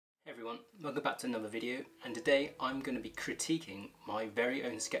everyone, welcome back to another video, and today I'm going to be critiquing my very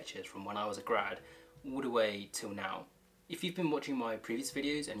own sketches from when I was a grad all the way till now. If you've been watching my previous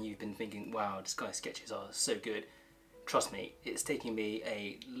videos and you've been thinking, wow, this guy's sketches are so good, trust me, it's taking me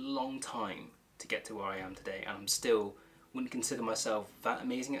a long time to get to where I am today, and I'm still wouldn't consider myself that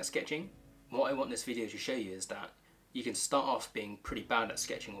amazing at sketching. What I want this video to show you is that you can start off being pretty bad at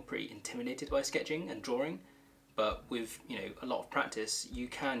sketching or pretty intimidated by sketching and drawing, but with a lot of practice you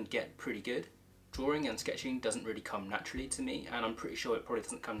can get pretty good. Drawing and sketching doesn't really come naturally to me, and I'm pretty sure it probably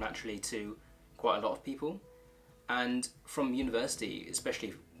doesn't come naturally to quite a lot of people. And from university,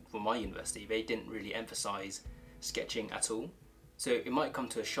 especially from my university, they didn't really emphasize sketching at all. So it might come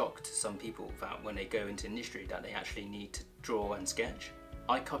to a shock to some people that when they go into industry that they actually need to draw and sketch.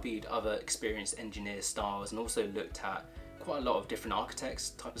 I copied other experienced engineers' styles and also looked at quite a lot of different architects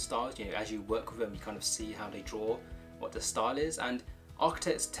type of styles. As you work with them, you kind of see how they draw, what the style is, and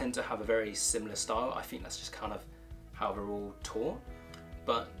architects tend to have a very similar style. I think that's just kind of how they're all taught,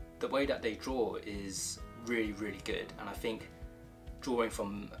 but the way that they draw is really, really good, and I think drawing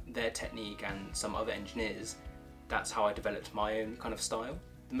from their technique and some other engineers, that's how I developed my own kind of style.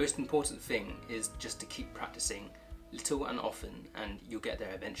 The most important thing is just to keep practicing little and often, and you'll get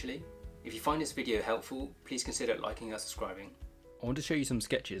there eventually. If you find this video helpful, please consider liking and subscribing. I want to show you some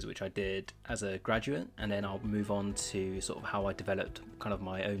sketches which I did as a graduate, and then I'll move on to sort of how I developed kind of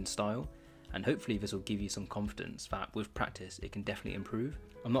my own style, and hopefully this will give you some confidence that with practice it can definitely improve.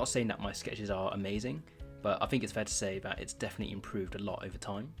 I'm not saying that my sketches are amazing, but I think it's fair to say that it's definitely improved a lot over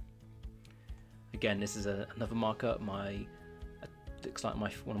time. Again, this is another markup. Looks like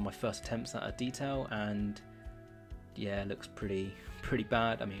one of my first attempts at a detail, and yeah, it looks pretty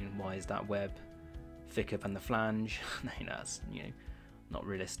bad. I mean, why is that web thicker than the flange? That's not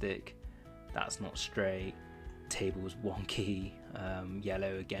realistic. That's not straight. Table's wonky.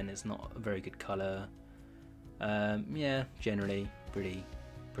 Yellow again is not a very good colour. Yeah, generally pretty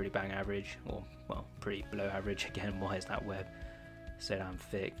bang average, or well, pretty below average. Again, why is that web so damn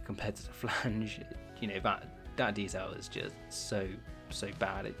thick compared to the flange? That detail is just so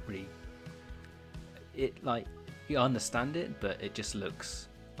bad. You understand it, but it just looks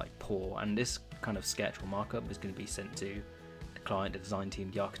like poor. And this kind of sketch or markup is going to be sent to the client, the design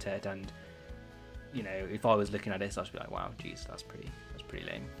team, the architect, and if I was looking at this, I'd be like, wow, geez, that's pretty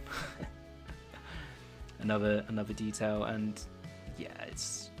lame. another detail, and yeah,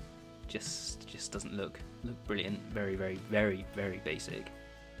 it's just doesn't look brilliant. Very basic.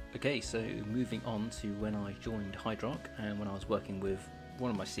 Okay, so moving on to when I joined HydroQ and when I was working with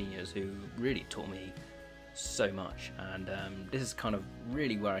one of my seniors who really taught me so much, and this is kind of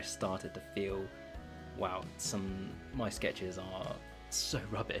really where I started to feel, wow, my sketches are so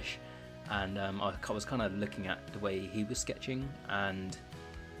rubbish, and I was kind of looking at the way he was sketching, and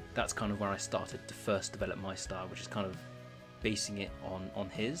that's kind of where I started to first develop my style, which is kind of basing it on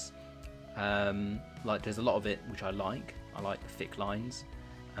his. There's a lot of it which I like thick lines,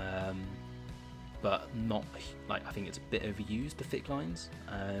 but not I think it's a bit overused, the thick lines.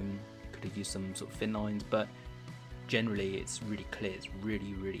 Could have used some sort of thin lines, but generally it's really clear, it's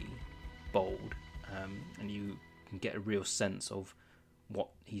really bold, and you can get a real sense of what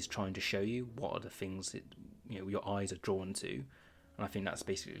he's trying to show you, what are the things that your eyes are drawn to, and I think that's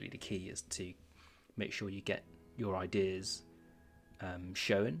basically the key, is to make sure you get your ideas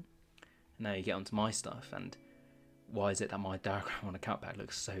shown. And now you get onto my stuff, and why is it that my diagram on a cat bag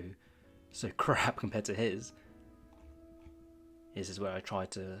looks so crap compared to his? This is where I try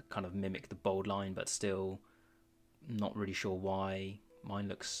to kind of mimic the bold line, but still not really sure why mine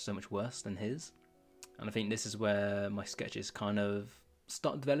looks so much worse than his. And I think this is where my sketches kind of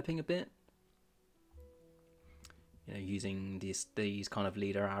start developing a bit. Using these kind of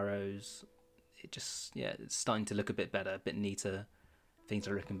leader arrows, it's starting to look a bit better, a bit neater. Things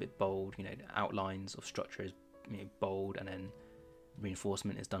are looking a bit bold. The outlines of structure is bold, and then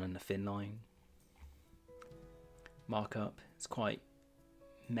reinforcement is done in a thin line. Markup, it's quite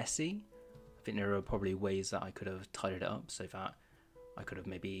messy. I think there are probably ways that I could have tidied it up so that I could have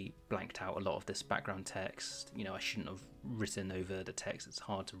maybe blanked out a lot of this background text. I shouldn't have written over the text, it's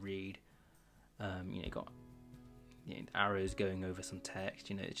hard to read. Got arrows going over some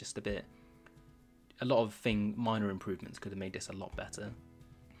text. It's just a lot of minor improvements could have made this a lot better.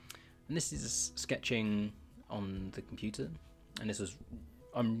 And this is sketching on the computer, and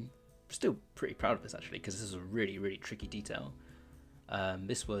I'm still pretty proud of this actually, because this is a really tricky detail.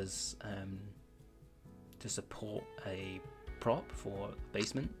 This was to support a prop for a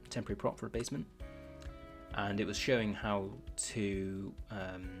basement, temporary prop for a basement, and it was showing how to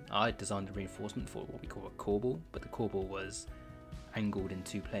I designed the reinforcement for what we call a corbel, but the corbel was angled in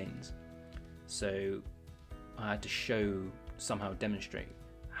two planes. So I had to somehow demonstrate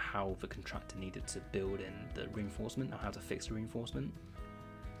how the contractor needed to build in the reinforcement, or how to fix the reinforcement.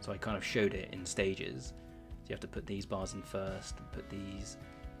 So I kind of showed it in stages. So you have to put these bars in first, and put these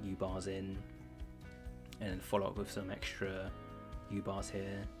U bars in, and then follow up with some extra U bars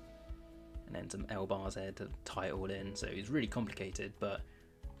here, and then some L bars there to tie it all in. So it's really complicated, but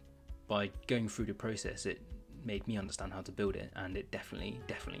by going through the process, it made me understand how to build it, and it definitely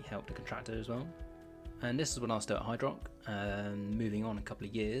helped the contractor as well. And this is when I was still at HydroQ, moving on a couple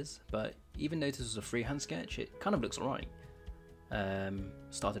of years, but even though this was a freehand sketch, it kind of looks alright.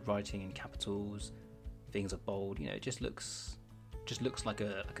 Started writing in capitals, things are bold, you know, it just looks like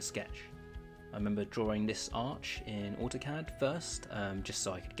a sketch. I remember drawing this arch in AutoCAD first, just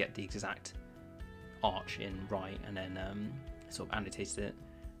so I could get the exact arch in right, and then sort of annotated it.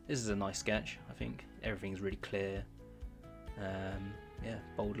 This is a nice sketch, I think. Everything's really clear. Yeah,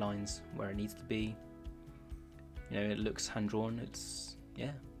 bold lines where it needs to be. You know, it looks hand-drawn. It's,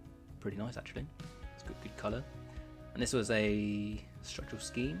 yeah, pretty nice actually. It's got good colour. And this was a structural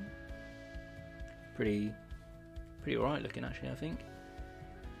scheme. Pretty alright looking actually, I think.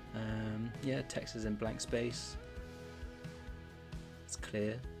 Yeah, text is in blank space. It's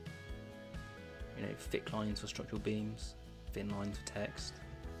clear. You know, thick lines for structural beams, thin lines for text.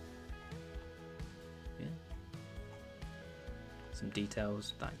 Yeah. Some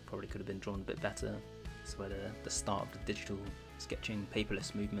details that probably could have been drawn a bit better. That's where the start of the digital sketching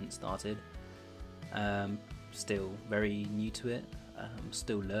paperless movement started. Still very new to it.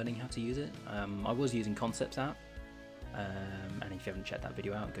 Still learning how to use it. I was using Concepts app, and if you haven't checked that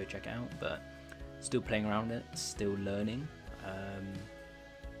video out, go check it out. But still playing around with it, still learning.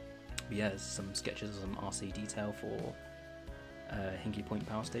 But yeah, there's some sketches of some RC detail for Hinkley Point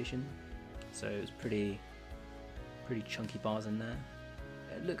Power Station. So it's pretty chunky bars in there.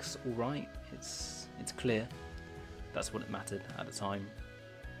 It looks alright. It's clear. That's what it mattered at the time.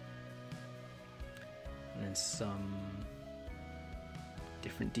 And then some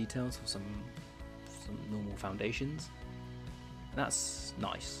different details for some normal foundations. That's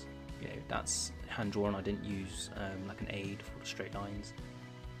nice. You know, that's hand drawn. I didn't use like an aid for the straight lines.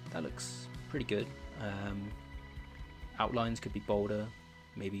 That looks pretty good. Outlines could be bolder,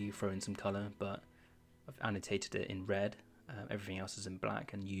 maybe throw in some colour, but I've annotated it in red. Everything else is in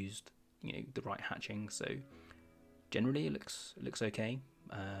black, and used, you know, the right hatching. So generally, it looks okay.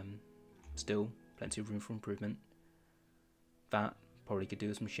 Still plenty of room for improvement. That probably could do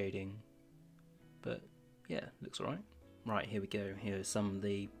with some shading, but yeah, looks alright. Right, here we go. Here's some of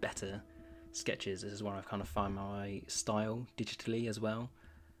the better sketches. This is where I've kind of found my style digitally as well.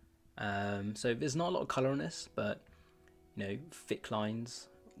 So there's not a lot of colour on this, but you know, thick lines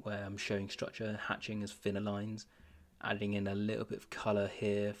where I'm showing structure, hatching as thinner lines, adding in a little bit of colour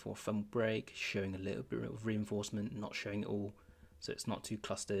here for thermal break, showing a little bit of reinforcement, not showing it all so it's not too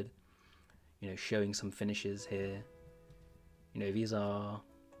clustered. You know, showing some finishes here. You know, these are,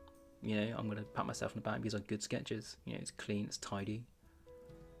 you know, I'm going to pat myself on the back, these are good sketches. You know, it's clean, it's tidy.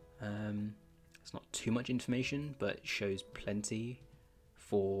 It's not too much information, but it shows plenty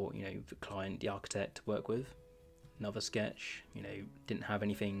for, you know, the client, the architect to work with. Another sketch, you know, didn't have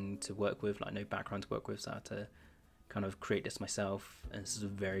anything to work with, like no background to work with, so I had to kind of create this myself. And this is a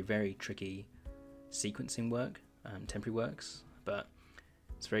very tricky sequencing work, temporary works, but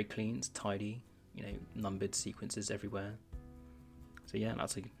it's very clean, it's tidy, you know, numbered sequences everywhere. So yeah,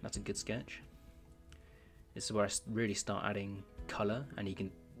 that's a good sketch. This is where I really start adding colour, and you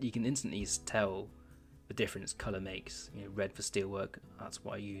can instantly tell the difference colour makes. You know, red for steelwork, that's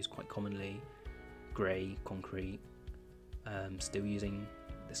what I use quite commonly. Grey, concrete. Still using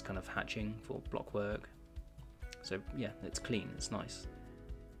this kind of hatching for block work. So yeah, it's clean, it's nice.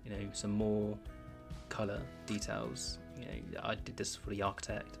 You know, some more colour details. You know, I did this for the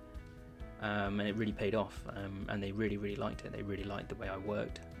architect, and it really paid off. And they really liked it. They really liked the way I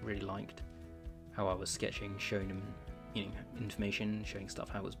worked. Really liked how I was sketching, showing them, you know, information, showing stuff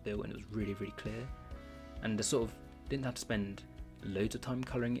how it was built, and it was really clear. And the sort of didn't have to spend loads of time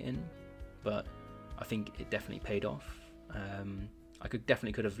colouring it in, but I think it definitely paid off. I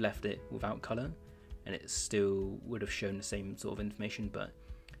definitely could have left it without colour, and it still would have shown the same sort of information, but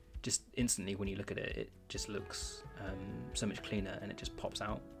just instantly when you look at it, it just looks so much cleaner, and it just pops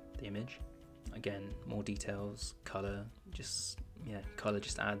out the image. Again, more details, colour, just, yeah, colour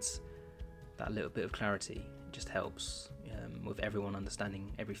just adds that little bit of clarity. It just helps with everyone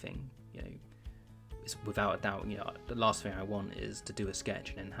understanding everything. You know, it's without a doubt, you know, the last thing I want is to do a sketch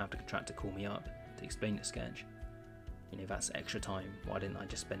and then have the contractor call me up to explain the sketch. You know, that's extra time. Why didn't I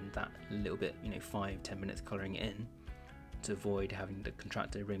just spend that little bit, you know, 5-10 minutes colouring it in? to avoid having the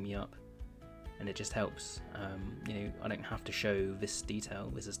contractor ring me up, and it just helps. You know, I don't have to show this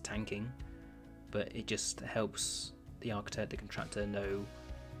detail, this is tanking, but it just helps the architect, the contractor, know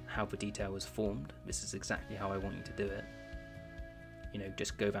how the detail is formed. This is exactly how I want you to do it. You know,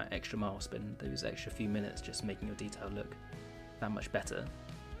 just go that extra mile, spend those extra few minutes just making your detail look that much better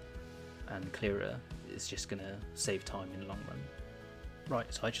and clearer. It's just gonna save time in the long run.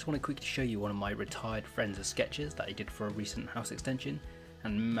 Right, so I just want to quickly show you one of my retired friends' sketches that I did for a recent house extension,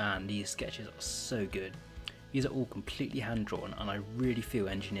 and man, these sketches are so good. These are all completely hand drawn, and I really feel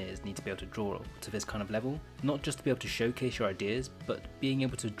engineers need to be able to draw to this kind of level. Not just to be able to showcase your ideas, but being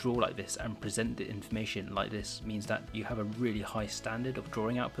able to draw like this and present the information like this means that you have a really high standard of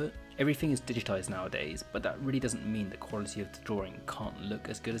drawing output. Everything is digitized nowadays, but that really doesn't mean the quality of the drawing can't look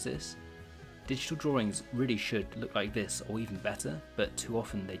as good as this. Digital drawings really should look like this or even better, but too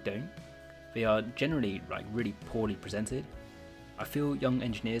often they don't. They are generally really poorly presented. I feel young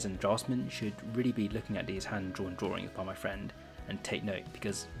engineers and draftsmen should really be looking at these hand-drawn drawings by my friend and take note,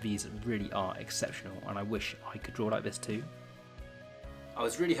 because these really are exceptional and I wish I could draw like this too. I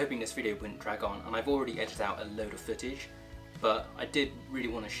was really hoping this video wouldn't drag on, and I've already edited out a load of footage, but I did really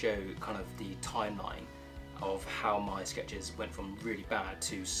want to show kind of the timeline of how my sketches went from really bad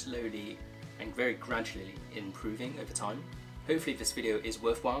to slowly and very gradually improving over time. Hopefully this video is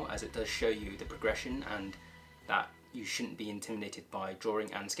worthwhile, as it does show you the progression and that you shouldn't be intimidated by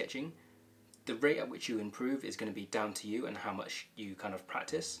drawing and sketching. The rate at which you improve is going to be down to you and how much you kind of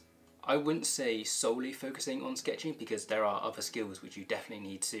practice. I wouldn't say solely focusing on sketching, because there are other skills which you definitely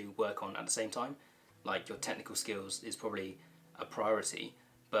need to work on at the same time. Like your technical skills is probably a priority,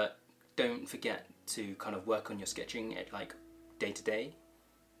 but don't forget to kind of work on your sketching at day to day.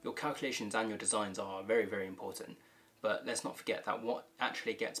 Your calculations and your designs are very, very important, but let's not forget that what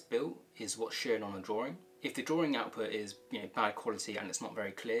actually gets built is what's shown on a drawing. If the drawing output is bad quality and it's not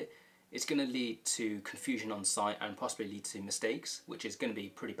very clear, it's going to lead to confusion on site and possibly lead to mistakes, which is going to be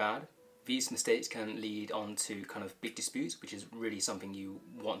pretty bad. These mistakes can lead on to kind of big disputes, which is really something you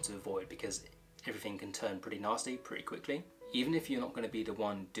want to avoid, because everything can turn pretty nasty pretty quickly. Even if you're not going to be the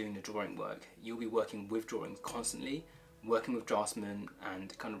one doing the drawing work, you'll be working with drawings constantly, working with draftsmen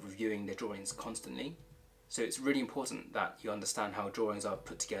and kind of reviewing their drawings constantly. So it's really important that you understand how drawings are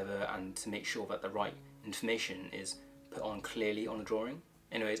put together and to make sure that the right information is put on clearly on a drawing.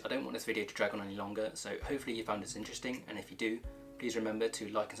 Anyways, I don't want this video to drag on any longer, so hopefully you found this interesting, and if you do, please remember to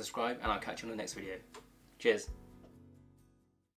like and subscribe, and I'll catch you on the next video. Cheers!